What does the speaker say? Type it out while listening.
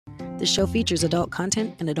This show features adult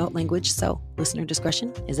content and adult language, so listener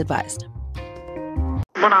discretion is advised.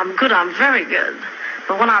 When I'm good, I'm very good.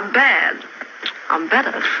 But when I'm bad, I'm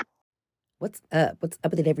better. What's up? What's up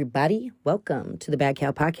with it, everybody? Welcome to the Bad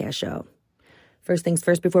Cow Podcast Show. First things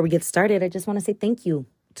first, before we get started, I just want to say thank you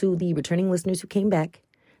to the returning listeners who came back,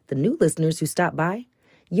 the new listeners who stopped by.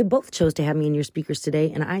 You both chose to have me in your speakers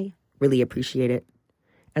today, and I really appreciate it.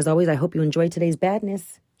 As always, I hope you enjoy today's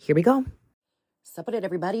badness. Here we go. Sup with it,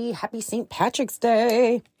 everybody. Happy St. Patrick's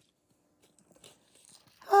Day.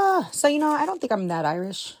 So, I don't think I'm that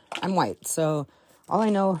Irish. I'm white, so all I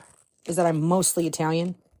know is that I'm mostly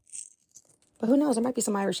Italian. But who knows? There might be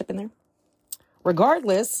some Irish up in there.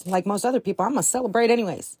 Regardless, like most other people, I'm going to celebrate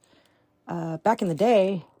anyways. Back in the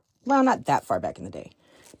day, well, not that far back in the day,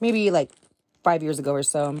 maybe like 5 years ago or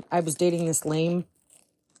so, I was dating this lame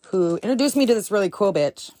who introduced me to this really cool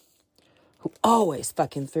bitch who always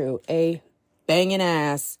fucking threw a banging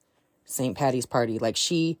ass St. Patty's party. Like,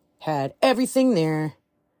 she had everything there,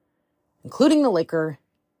 including the liquor.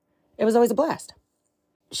 It was always a blast.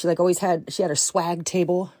 She had her swag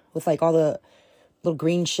table with like all the little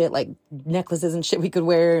green shit, like necklaces and shit we could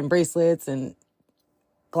wear and bracelets and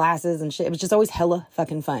glasses and shit. It was just always hella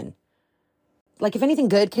fucking fun. Like, if anything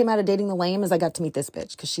good came out of dating the lame is I got to meet this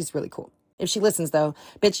bitch because she's really cool. If she listens though,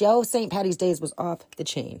 bitch, yo, St. Patty's Days was off the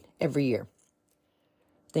chain every year.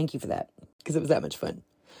 Thank you for that, because it was that much fun.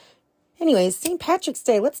 Anyways, St. Patrick's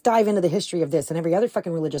Day, let's dive into the history of this and every other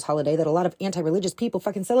fucking religious holiday that a lot of anti-religious people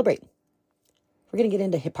fucking celebrate. We're going to get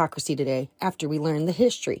into hypocrisy today after we learn the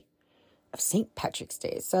history of St. Patrick's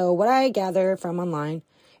Day. So what I gather from online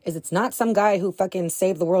is it's not some guy who fucking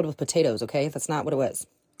saved the world with potatoes, okay? That's not what it was.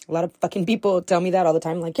 A lot of fucking people tell me that all the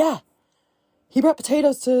time. Like, yeah, he brought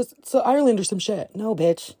potatoes to Ireland or some shit. No,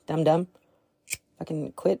 bitch. Dumb.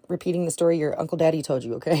 Fucking quit repeating the story your Uncle Daddy told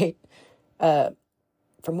you, okay?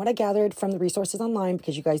 From what I gathered from the resources online,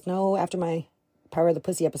 because you guys know after my Power of the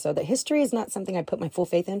Pussy episode that history is not something I put my full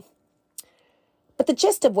faith in. But the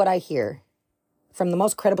gist of what I hear from the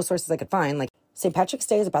most credible sources I could find, like St. Patrick's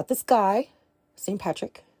Day is about this guy, St.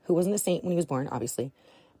 Patrick, who wasn't a saint when he was born, obviously.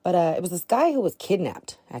 But it was this guy who was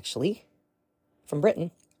kidnapped, actually, from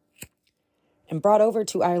Britain and brought over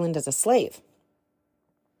to Ireland as a slave.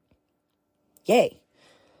 Yay.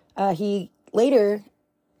 In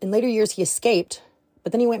later years, he escaped,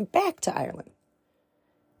 but then he went back to Ireland.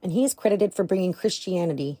 And he is credited for bringing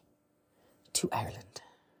Christianity to Ireland.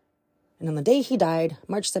 And on the day he died,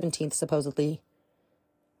 March 17th, supposedly,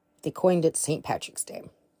 they coined it St. Patrick's Day.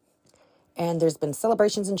 And there's been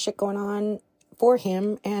celebrations and shit going on for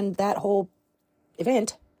him and that whole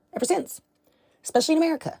event ever since, especially in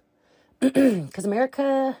America. Because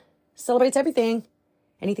America celebrates everything,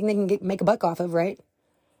 anything they can make a buck off of, right?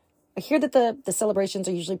 I hear that the celebrations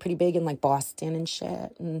are usually pretty big in like Boston and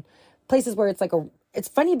shit and places where it's like it's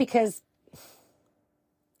funny because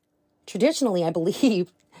traditionally, I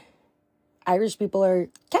believe Irish people are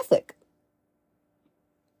Catholic.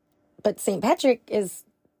 But St. Patrick is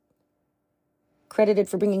credited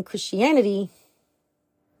for bringing Christianity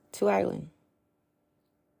to Ireland.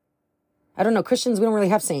 I don't know. Christians, we don't really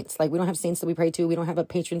have saints. Like, we don't have saints that we pray to. We don't have a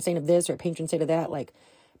patron saint of this or a patron saint of that. Like,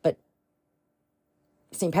 but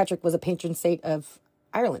St. Patrick was a patron saint of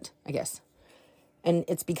Ireland, I guess. And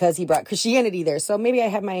it's because he brought Christianity there. So maybe I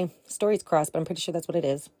have my stories crossed, but I'm pretty sure that's what it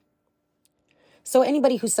is. So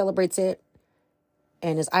anybody who celebrates it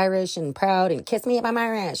and is Irish and proud and kiss me if I'm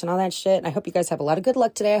Irish and all that shit, I hope you guys have a lot of good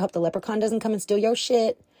luck today. I hope the leprechaun doesn't come and steal your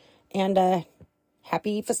shit. And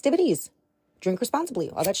happy festivities. Drink responsibly,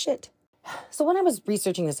 all that shit. So when I was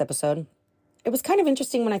researching this episode, it was kind of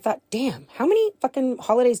interesting when I thought, damn, how many fucking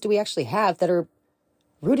holidays do we actually have that are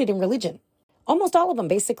rooted in religion? Almost all of them,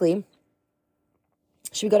 basically.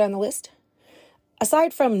 Should we go down the list?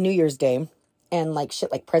 Aside from New Year's Day and like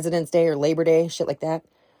shit like President's Day or Labor Day, shit like that,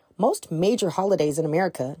 most major holidays in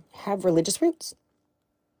America have religious roots.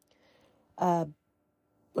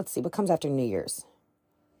 Let's see, what comes after New Year's?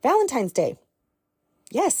 Valentine's Day.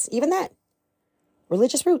 Yes, even that.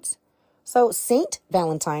 Religious roots. So Saint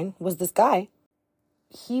Valentine was this guy.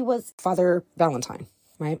 He was Father Valentine,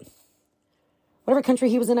 right? Whatever country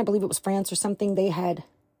he was in, I believe it was France or something, they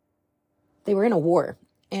were in a war.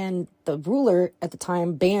 And the ruler at the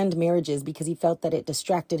time banned marriages because he felt that it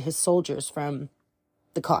distracted his soldiers from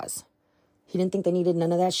the cause. He didn't think they needed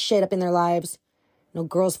none of that shit up in their lives. No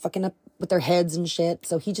girls fucking up with their heads and shit.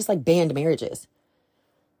 So he just like banned marriages.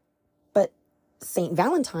 But Saint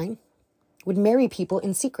Valentine would marry people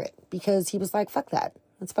in secret because he was like, fuck that.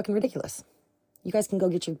 That's fucking ridiculous. You guys can go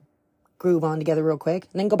get your groove on together real quick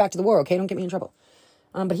and then go back to the war, okay? Don't get me in trouble.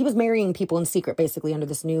 But he was marrying people in secret, basically, under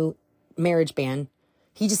this new marriage ban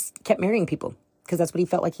He just kept marrying people because that's what he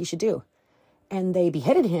felt like he should do. And they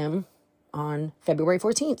beheaded him on February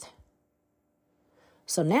 14th.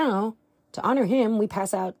 So now, to honor him, we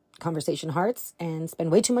pass out conversation hearts and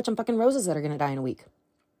spend way too much on fucking roses that are going to die in a week.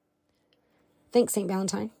 Thanks, St.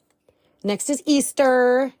 Valentine. Next is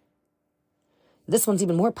Easter. This one's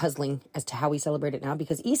even more puzzling as to how we celebrate it now,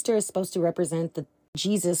 because Easter is supposed to represent that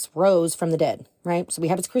Jesus rose from the dead, right? So we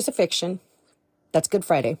have his crucifixion. That's Good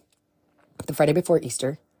Friday, the Friday before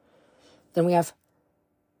Easter. Then we have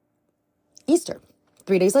Easter,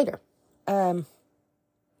 3 days later. And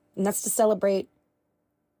that's to celebrate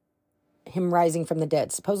him rising from the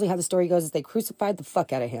dead. Supposedly how the story goes is they crucified the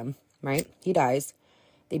fuck out of him, right? He dies.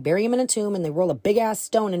 They bury him in a tomb and they roll a big ass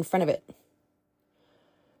stone in front of it.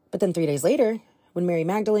 But then 3 days later, when Mary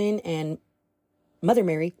Magdalene and Mother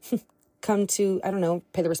Mary come to,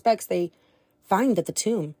 pay the respects, they find that the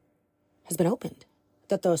tomb has been opened.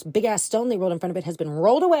 That those big ass stone they rolled in front of it has been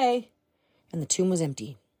rolled away and the tomb was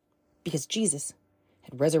empty because Jesus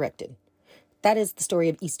had resurrected. That is the story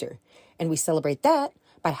of Easter. And we celebrate that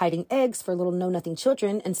by hiding eggs for little know-nothing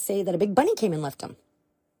children and say that a big bunny came and left them.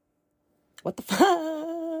 What the fuck?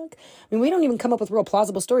 I mean, we don't even come up with real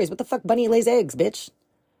plausible stories. What the fuck? Bunny lays eggs, bitch.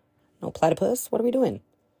 No platypus? What are we doing?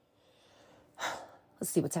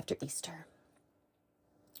 Let's see what's after Easter.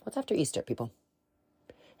 What's after Easter, people?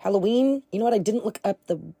 Halloween? You know what? I didn't look up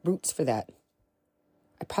the roots for that.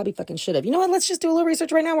 I probably fucking should have. You know what? Let's just do a little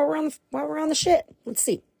research right now while we're on the shit. Let's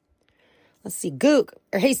see. Goog.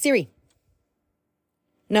 Or hey, Siri.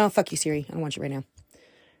 No, fuck you, Siri. I don't want you right now.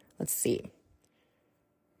 Let's see.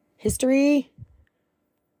 History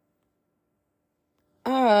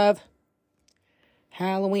of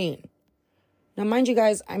Halloween. Now, mind you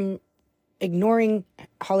guys, I'm ignoring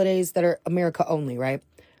holidays that are America only, right?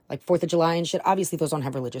 Like 4th of July and shit. Obviously, those don't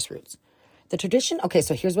have religious roots. The tradition, okay,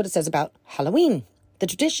 so here's what it says about Halloween. The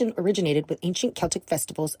tradition originated with ancient Celtic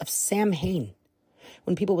festivals of Samhain,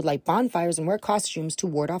 when people would light bonfires and wear costumes to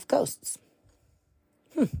ward off ghosts.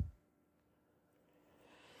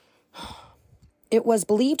 It was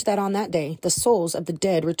believed that on that day, the souls of the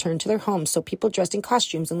dead returned to their homes, so people dressed in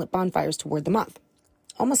costumes and lit bonfires to ward them off.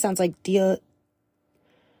 Almost sounds like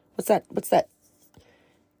what's that?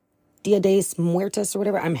 Dia de Muertos or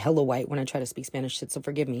whatever. I'm hella white when I try to speak Spanish shit, so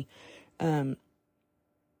forgive me.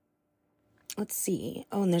 Let's see.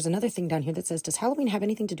 Oh, and there's another thing down here that says, does Halloween have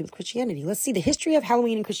anything to do with Christianity? Let's see. The history of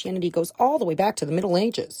Halloween and Christianity goes all the way back to the Middle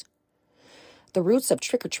Ages. The roots of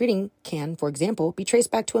trick-or-treating can, for example, be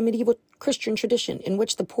traced back to a medieval Christian tradition in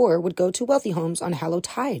which the poor would go to wealthy homes on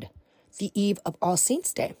Hallowtide, the eve of All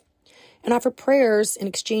Saints' Day, and offer prayers in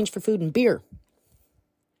exchange for food and beer.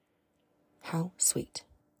 How sweet.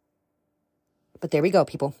 But there we go,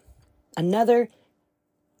 people. Another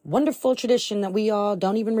wonderful tradition that we all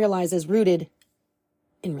don't even realize is rooted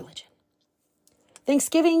in religion.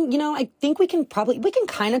 Thanksgiving, I think we can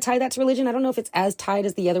kind of tie that to religion. I don't know if it's as tied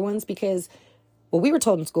as the other ones, because what we were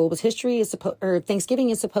told in school was Thanksgiving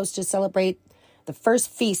is supposed to celebrate the first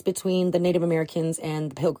feast between the Native Americans and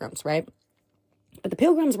the Pilgrims, right? But the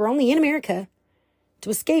Pilgrims were only in America to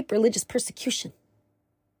escape religious persecution.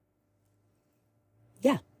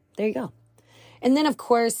 Yeah, there you go. And then, of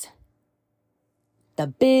course, the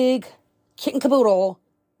big kit and caboodle,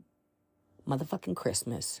 motherfucking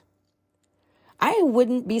Christmas. I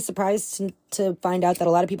wouldn't be surprised to find out that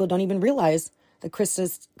a lot of people don't even realize that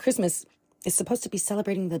Christmas is supposed to be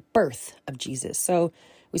celebrating the birth of Jesus. So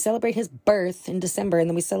we celebrate his birth in December, and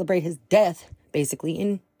then we celebrate his death, basically,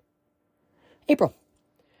 in April.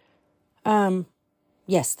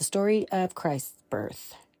 Yes, the story of Christ's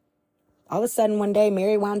birth. All of a sudden, one day,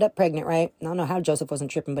 Mary wound up pregnant, right? I don't know how Joseph wasn't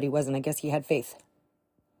tripping, but he wasn't. I guess he had faith.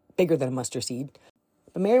 Bigger than a mustard seed.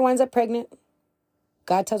 But Mary winds up pregnant.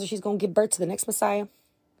 God tells her she's going to give birth to the next Messiah.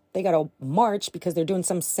 They got to march because they're doing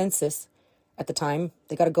some census at the time.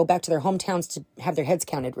 They got to go back to their hometowns to have their heads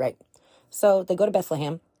counted, right? So they go to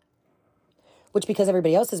Bethlehem, which, because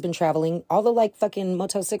everybody else has been traveling, all the fucking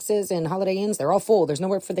Motel 6s and Holiday Inns, they're all full. There's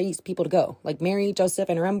nowhere for these people to go. Like Mary, Joseph,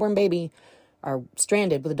 and her unborn baby are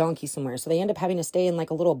stranded with a donkey somewhere. So they end up having to stay in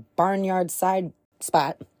a little barnyard side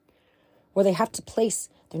spot where they have to place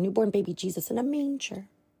their newborn baby Jesus in a manger.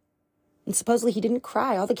 And supposedly he didn't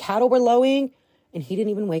cry. All the cattle were lowing and he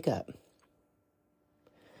didn't even wake up.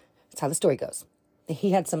 That's how the story goes.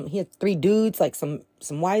 He had 3 dudes,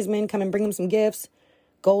 some wise men come and bring him some gifts.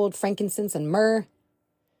 Gold, frankincense, and myrrh.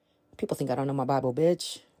 People think I don't know my Bible,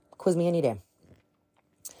 bitch. Quiz me any day.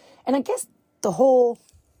 And I guess the whole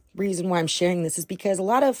reason why I'm sharing this is because a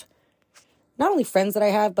lot of, not only friends that I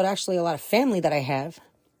have, but actually a lot of family that I have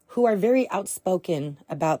who are very outspoken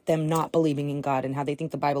about them not believing in God and how they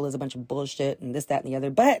think the Bible is a bunch of bullshit and this, that, and the other.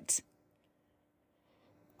 But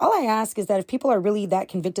all I ask is that if people are really that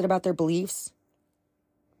convicted about their beliefs,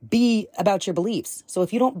 be about your beliefs. So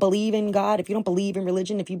if you don't believe in God, if you don't believe in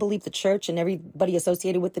religion, if you believe the church and everybody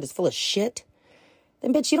associated with it is full of shit,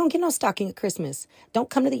 then bitch, you don't get no stocking at Christmas. Don't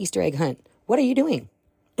come to the Easter egg hunt. What are you doing?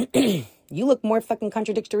 You look more fucking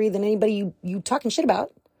contradictory than anybody you talking shit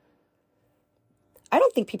about. I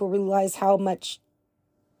don't think people realize how much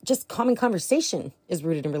just common conversation is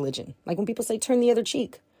rooted in religion. Like when people say turn the other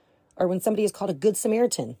cheek, or when somebody is called a good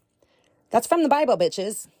Samaritan. That's from the Bible,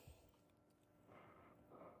 bitches.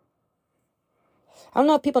 I don't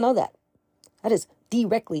know if people know that. That is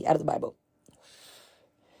directly out of the Bible.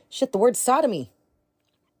 Shit, the word sodomy.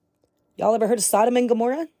 Y'all ever heard of Sodom and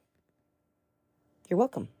Gomorrah? You're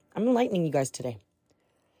welcome. I'm enlightening you guys today.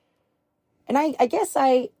 And I guess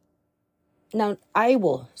I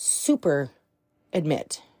will super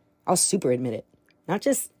admit. I'll super admit it. Not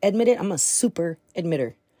just admit it, I'm a super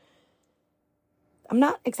admitter. I'm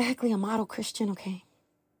not exactly a model Christian, okay?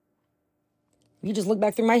 If you just look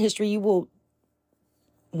back through my history, you will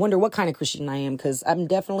wonder what kind of Christian I am, because I'm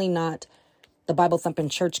definitely not the Bible-thumping,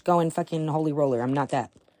 church-going fucking holy roller. I'm not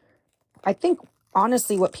that. I think,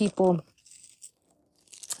 honestly,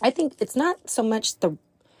 I think it's not so much the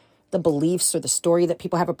beliefs or the story that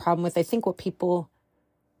people have a problem with. I think what people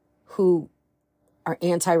who are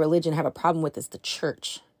anti-religion have a problem with is the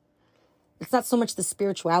church. It's not so much the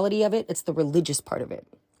spirituality of it, it's the religious part of it.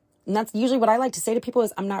 And that's usually what I like to say to people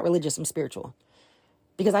is, I'm not religious, I'm spiritual.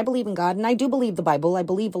 Because I believe in God, and I do believe the Bible. I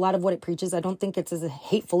believe a lot of what it preaches. I don't think it's as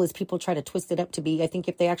hateful as people try to twist it up to be. I think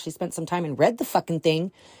if they actually spent some time and read the fucking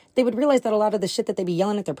thing, they would realize that a lot of the shit that they be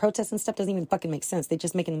yelling at their protests and stuff doesn't even fucking make sense. They're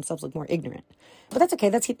just making themselves look more ignorant. But that's okay.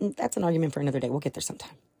 That's an argument for another day. We'll get there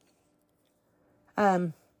sometime.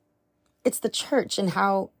 It's the church and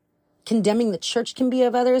how condemning the church can be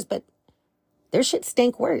of others, but their shit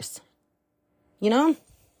stank worse. You know?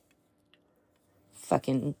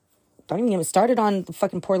 Fucking don't even get me started on the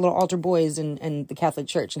fucking poor little altar boys and the Catholic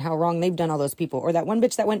Church and how wrong they've done all those people. Or that one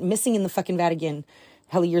bitch that went missing in the fucking Vatican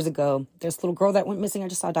hella years ago. There's a little girl that went missing. I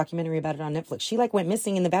just saw a documentary about it on Netflix. She went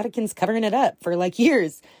missing and the Vatican's covering it up for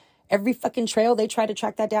years. Every fucking trail they try to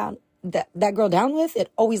track that girl down with,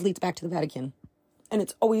 it always leads back to the Vatican. And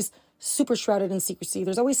it's always super shrouded in secrecy.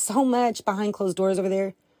 There's always so much behind closed doors over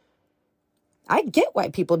there. I get why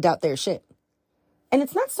people doubt their shit. And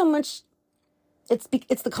it's not so much...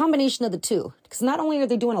 It's the combination of the two. Because not only are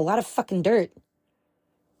they doing a lot of fucking dirt,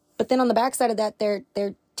 but then on the backside of that, they're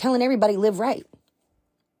telling everybody live right.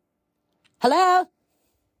 Hello?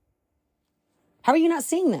 How are you not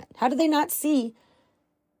seeing that? How do they not see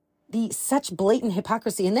such blatant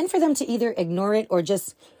hypocrisy? And then for them to either ignore it or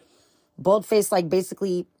just bold-faced,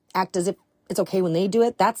 basically act as if it's okay when they do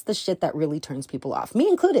it, that's the shit that really turns people off. Me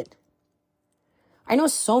included. I know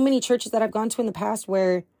so many churches that I've gone to in the past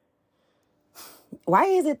where... Why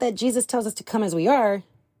is it that Jesus tells us to come as we are,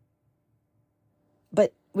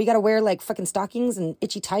 but we got to wear fucking stockings and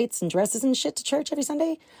itchy tights and dresses and shit to church every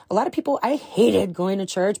Sunday? A lot of people, I hated going to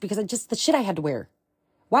church because the shit I had to wear.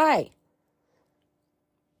 Why?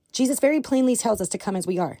 Jesus very plainly tells us to come as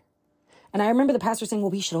we are. And I remember the pastor saying,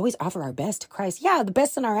 well, we should always offer our best to Christ. Yeah, the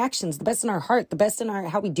best in our actions, the best in our heart, the best in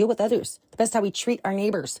how we deal with others, the best how we treat our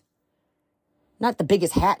neighbors. Not the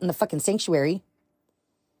biggest hat in the fucking sanctuary.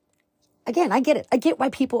 Again, I get it. I get why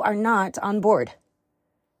people are not on board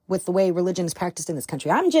with the way religion is practiced in this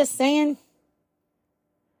country. I'm just saying,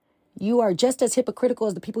 you are just as hypocritical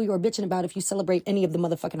as the people you are bitching about if you celebrate any of the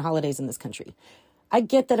motherfucking holidays in this country. I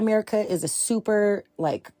get that America is a super,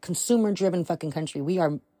 consumer-driven fucking country. We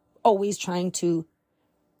are always trying to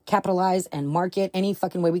capitalize and market any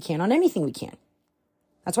fucking way we can on anything we can.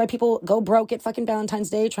 That's why people go broke at fucking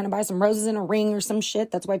Valentine's Day trying to buy some roses and a ring or some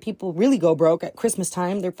shit. That's why people really go broke at Christmas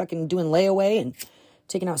time. They're fucking doing layaway and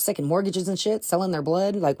taking out second mortgages and shit, selling their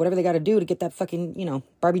blood, whatever they got to do to get that fucking,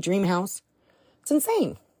 Barbie dream house. It's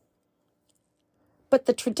insane. But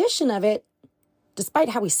the tradition of it, despite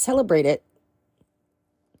how we celebrate it,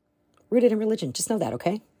 rooted in religion. Just know that,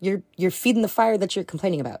 okay? You're feeding the fire that you're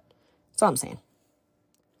complaining about. That's all I'm saying.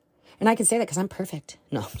 And I can say that because I'm perfect.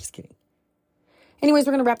 No, I'm just kidding. Anyways,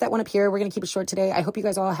 we're going to wrap that one up here. We're going to keep it short today. I hope you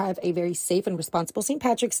guys all have a very safe and responsible St.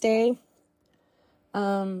 Patrick's Day.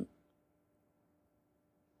 And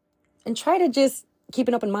try to just keep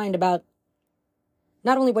an open mind about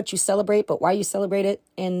not only what you celebrate, but why you celebrate it.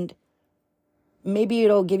 And maybe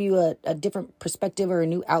it'll give you a different perspective or a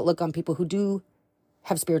new outlook on people who do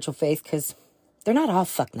have spiritual faith, because they're not all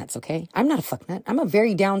fucknuts, okay? I'm not a fucknut. I'm a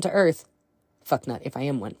very down-to-earth fucknut, if I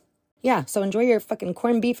am one. Yeah, so enjoy your fucking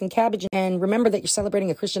corned beef and cabbage, and remember that you're celebrating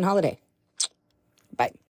a Christian holiday.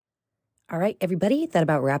 Bye. All right, everybody, that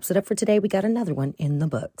about wraps it up for today. We got another one in the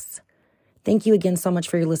books. Thank you again so much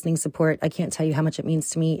for your listening support. I can't tell you how much it means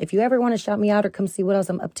to me. If you ever want to shout me out or come see what else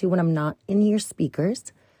I'm up to when I'm not in your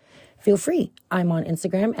speakers, feel free. I'm on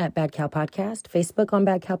Instagram at Bad Cow Podcast, Facebook on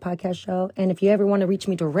Bad Cow Podcast Show. And if you ever want to reach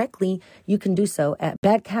me directly, you can do so at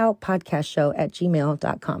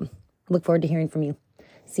badcowpodcastshow@gmail.com. Look forward to hearing from you.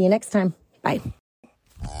 See you next time. Bye.